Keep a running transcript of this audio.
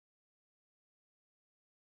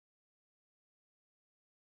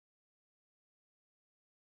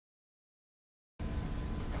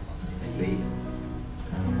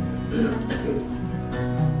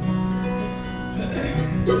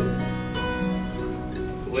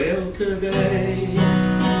Well, today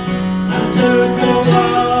I took a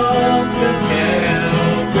walk to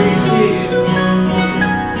Calvary's Hill,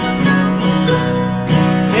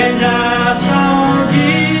 and I saw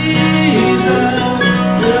Jesus,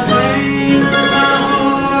 the pain my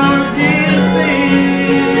heart did feel.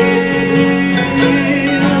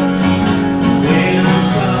 When I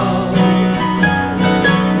saw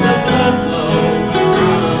the blood flow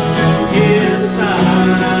from his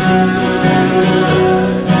side,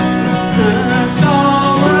 I saw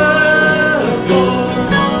love for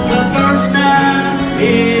the first time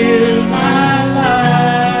in my life.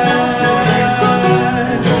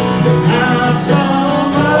 I saw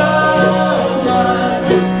love like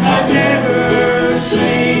I've never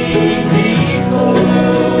seen before.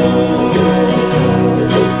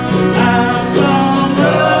 I saw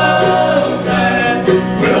love that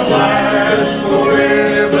will last forevermore.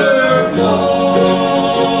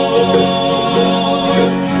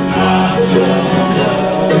 I saw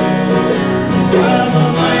love from a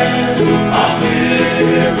land I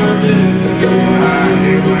never knew.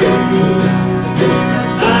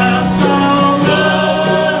 I saw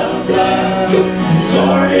love that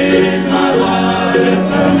started my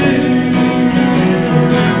life anew.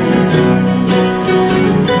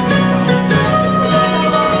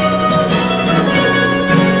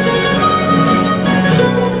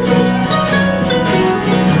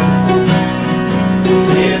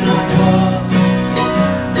 Then I was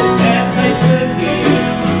as they took him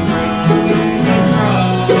from the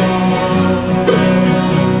cross.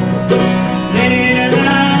 Then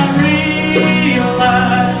I realized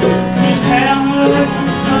just how much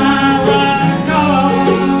my life cost.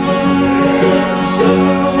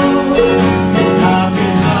 I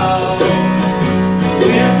saw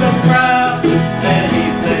with the price that he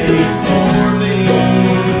paid for me,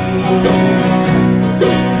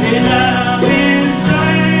 and I've been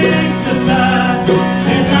sanctified,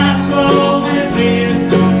 and my soul has been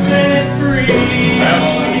set free.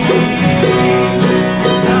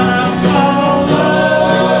 I saw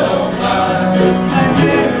love like I've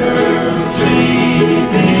never seen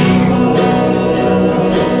before.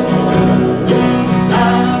 I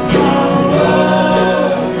saw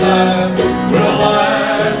love that will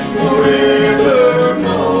last forevermore.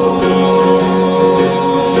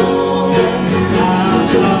 I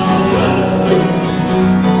saw love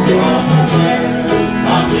from a land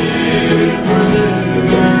I never knew.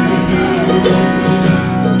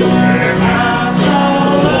 I saw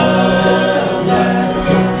love that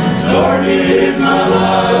started my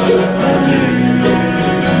life anew.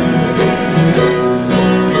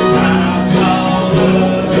 I saw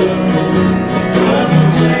love from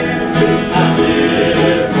a land I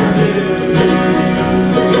never knew.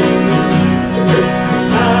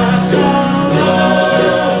 I saw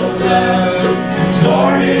love that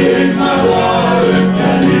started my life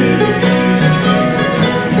anew.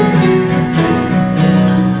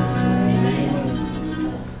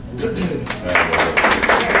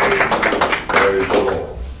 Praise the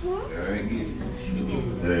Lord. Very good.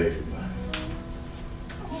 Amen.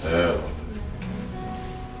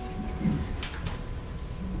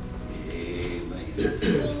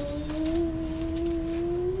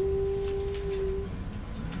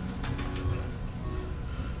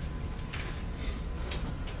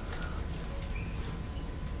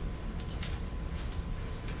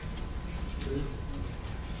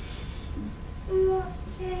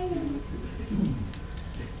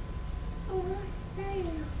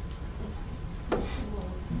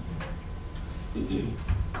 Hallelujah.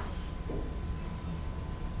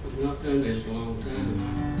 I've not done this a long time.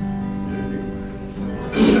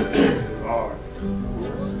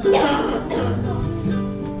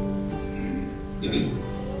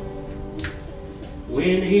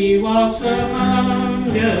 When he walks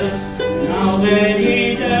among us, and all that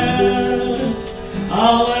he does,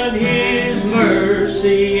 all of his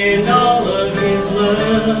mercy and all of his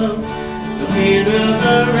love, the pen of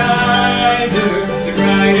the writer could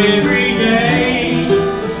write every day,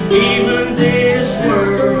 even this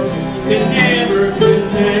world could never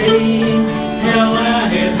contain how I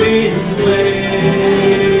have been blessed.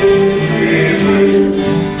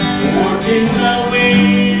 Warmth in the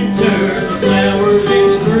winter, the flowers in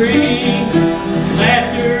spring,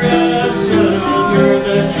 laughter of summer,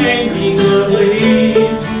 the changing of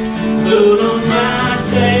leaves,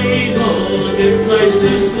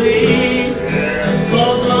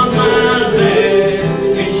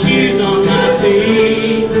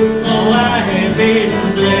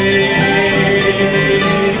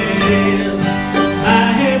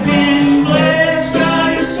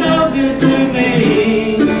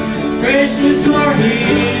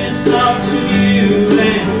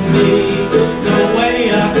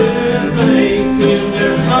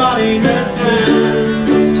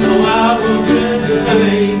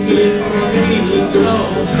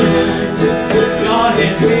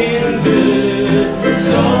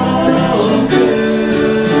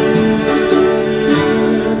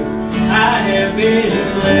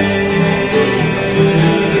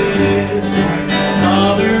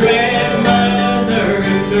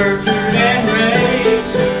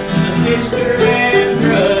 sister and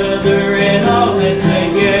brother and all that they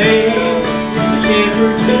gave. The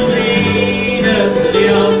shepherd to lead us to the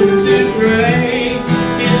altar to pray.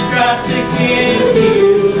 His stripes that can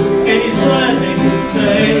heal and His blood that can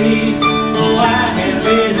save. Oh, I have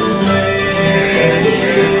been blessed.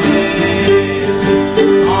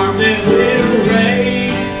 Arms that will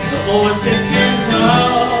raise, the voice that can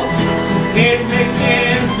talk, hands that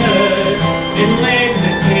can touch, and legs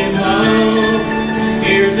that can walk,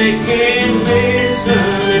 ears that can listen,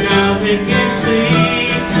 and eyes that can see.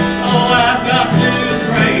 Oh, I've got to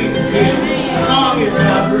praise Him as long as I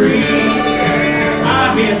breathe. I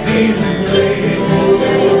have been blessed.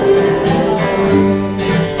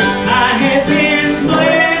 I have been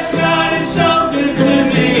blessed. God is so good to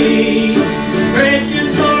me.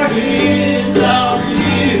 Precious are His thoughts to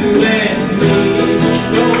you and me.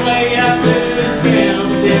 No way I could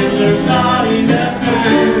count them. There's not enough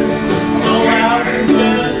time. So I will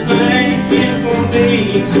just thank Him for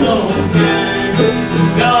being so kind.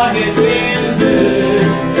 God has been good,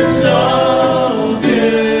 so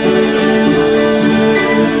good.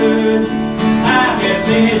 I have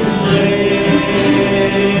been blessed.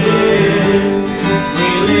 We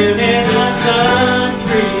live in a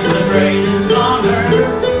country, the greatest on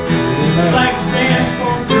earth. The flag stands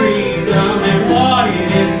for freedom and what it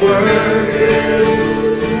is worth.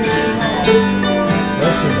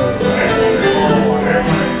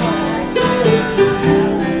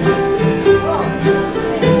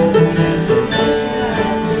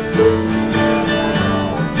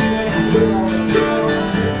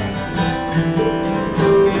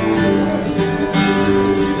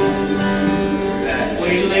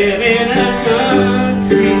 We live in a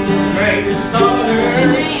country, the greatest on earth.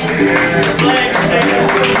 The flag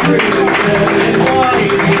stands for freedom and what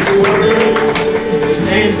it is worth.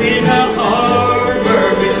 Stands in a harbor,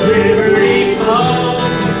 His liberty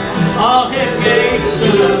calls. All have gave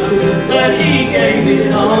some, but He gave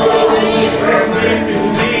it all. Perfect to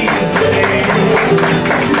me.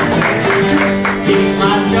 He's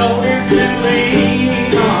my shoulder to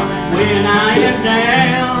lean on when I am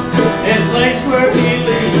down. That place where He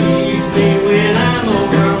leads me when I'm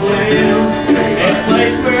overwhelmed. That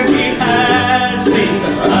place where He hides me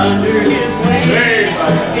under His wings.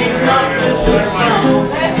 He's not just a song,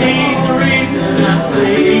 He's the reason I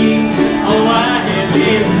sing. Oh, I have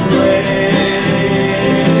been blessed.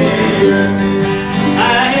 I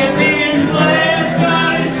have been blessed.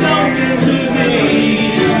 God is so good to me.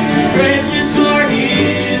 Precious are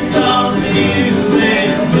His thoughts to you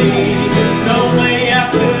and me. No way I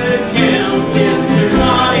could count Him. There's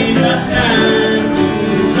not enough time.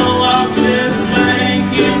 So I'll just thank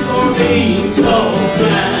Him for being so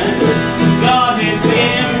kind. God has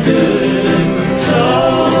been good, so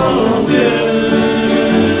good.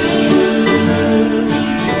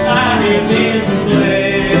 I have been blessed.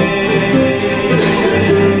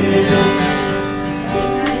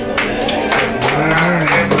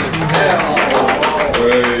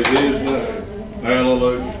 Praise His name.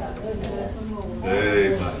 Hallelujah.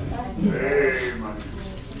 Amen.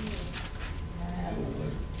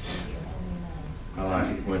 I like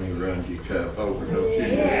it when He runs your cup over, don't you?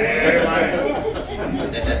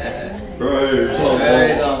 Praise the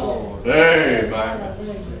Lord. Amen.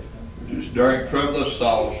 Just drink from the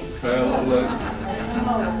sauce. Hallelujah.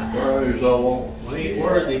 Praise the Lord. We ain't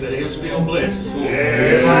worthy, but He'll still bless us.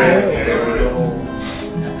 Praise the Lord.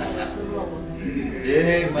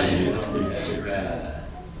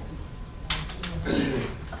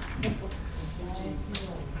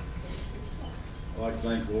 I'd like to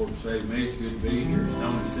thank the Lord for saving me. It's good to be here. As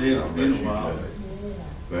Tony said, it's been a while.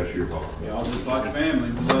 Bless your heart. Y'all just like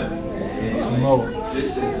family, but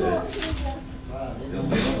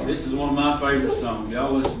this is one of my favorite songs.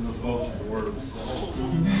 Y'all listen to close to the words.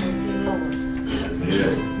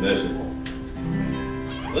 Yeah, that's it.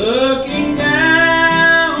 Looking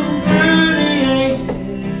down through the ages,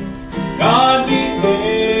 God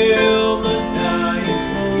beheld the dying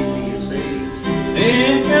soul.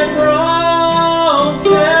 Sin can cross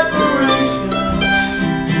separation,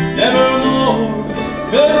 nevermore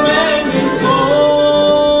could man be cold.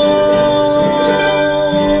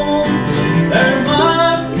 There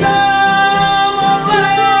must come a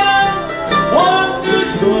land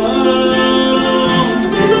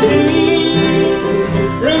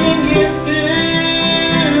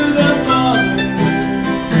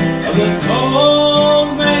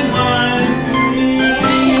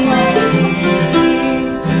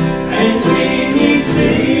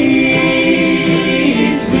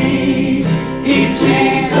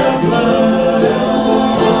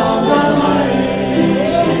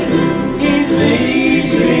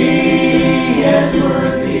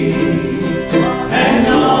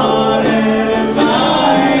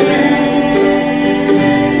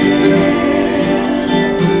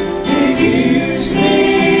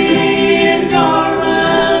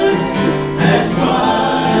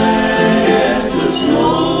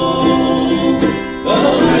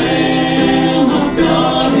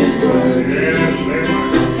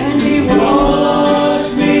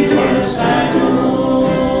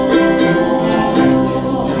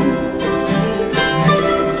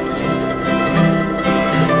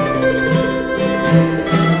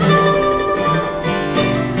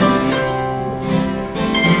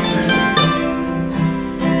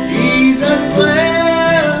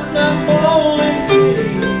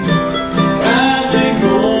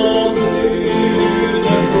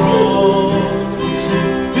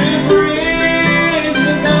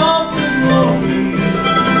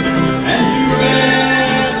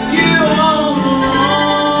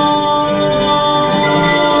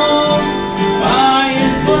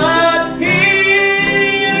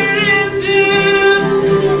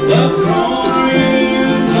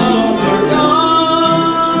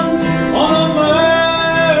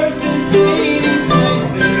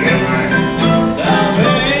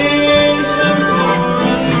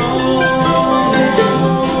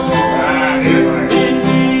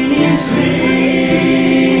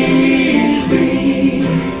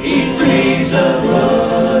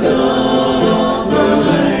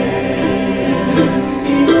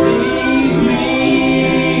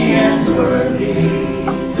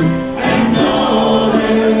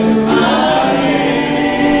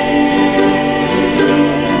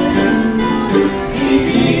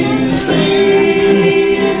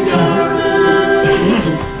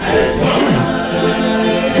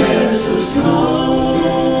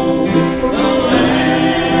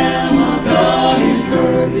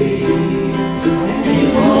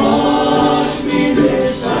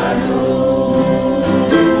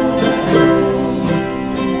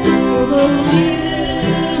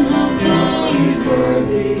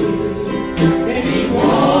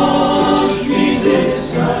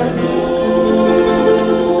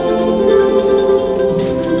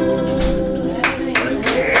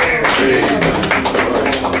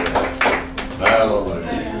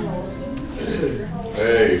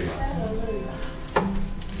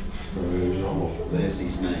Bless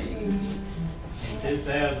his name.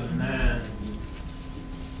 2009.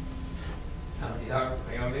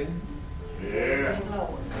 Y'all did? Yeah.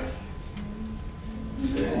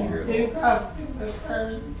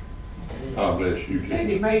 God bless you too. Said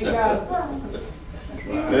he made God promise.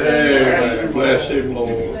 Amen. Bless him, Lord.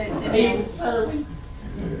 He was serving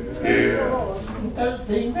Yeah.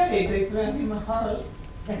 13 days. They granted him a heart.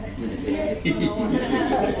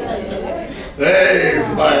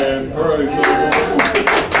 Amen. Praise the Lord.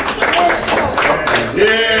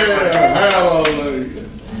 Yeah. Hallelujah.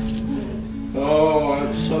 Oh,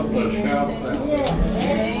 that's something to shout about.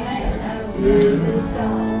 Yeah.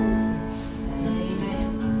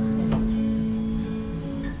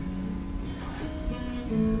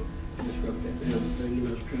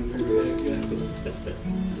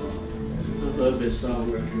 I love this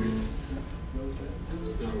song right here.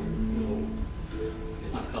 No,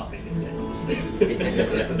 not copying it.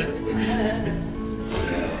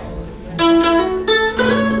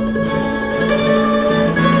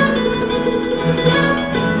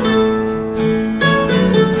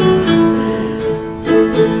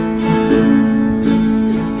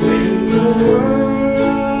 When the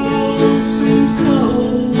world seems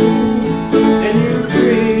cold and you're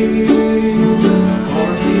free for you,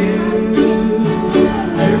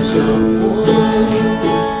 there's some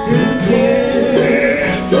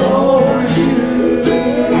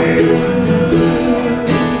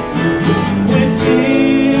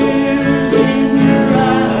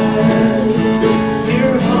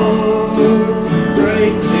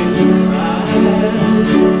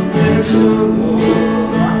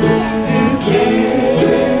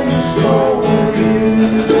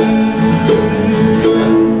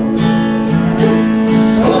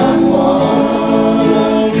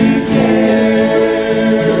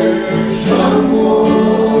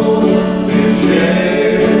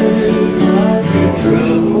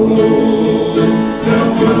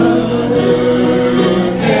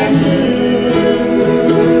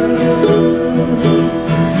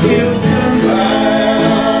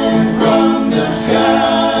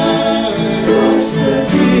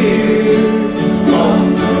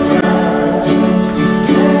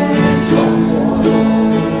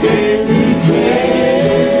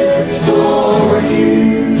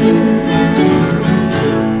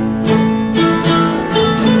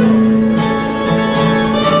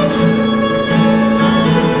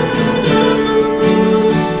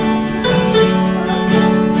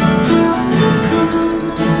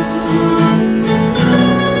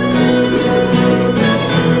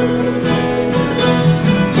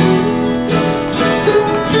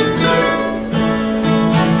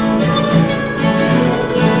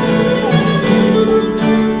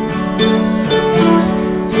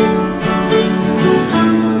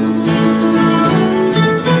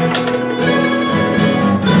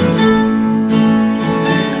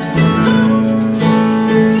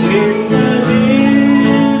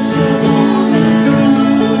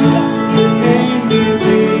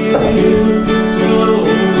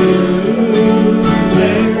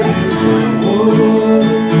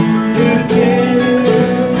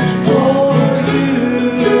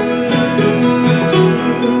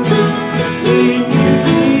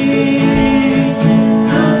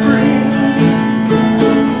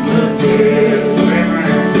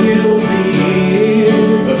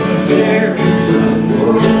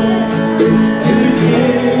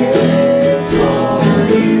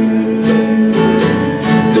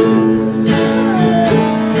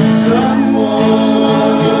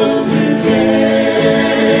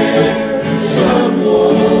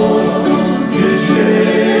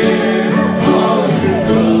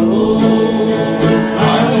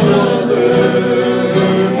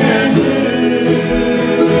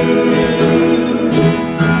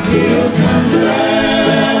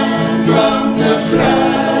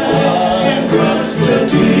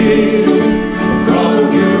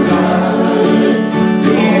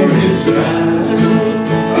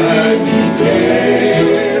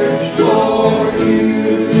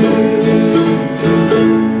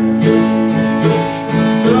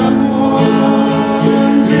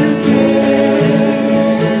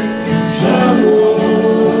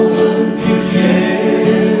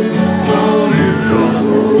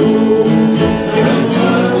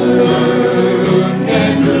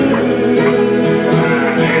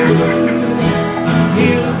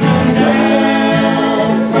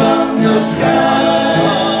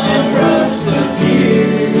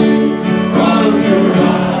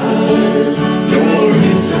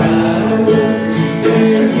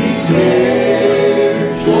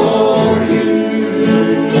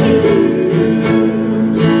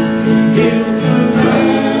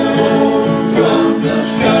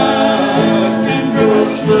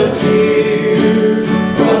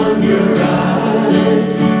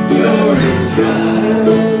Come